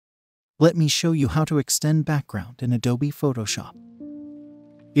Let me show you how to extend background in Adobe Photoshop.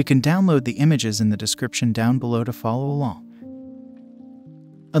 You can download the images in the description down below to follow along.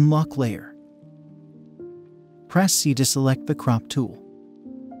 Unlock layer. Press C to select the crop tool.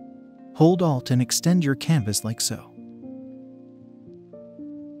 Hold Alt and extend your canvas like so.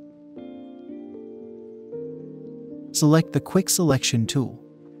 Select the Quick Selection tool.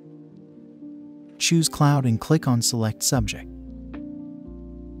 Choose Cloud and click on Select Subject.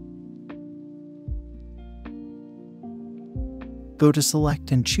 Go to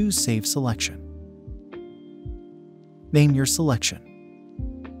Select and choose Save Selection. Name your selection.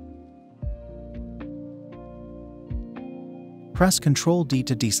 Press Ctrl D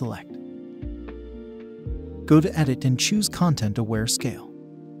to deselect. Go to Edit and choose Content Aware Scale.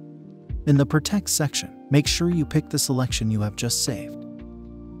 In the Protect section, make sure you pick the selection you have just saved.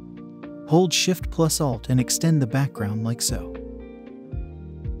 Hold Shift plus Alt and extend the background like so.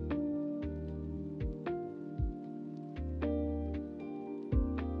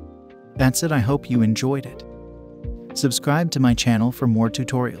 That's it. I hope you enjoyed it. Subscribe to my channel for more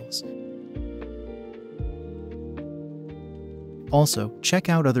tutorials. Also, check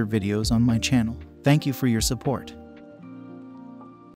out other videos on my channel. Thank you for your support.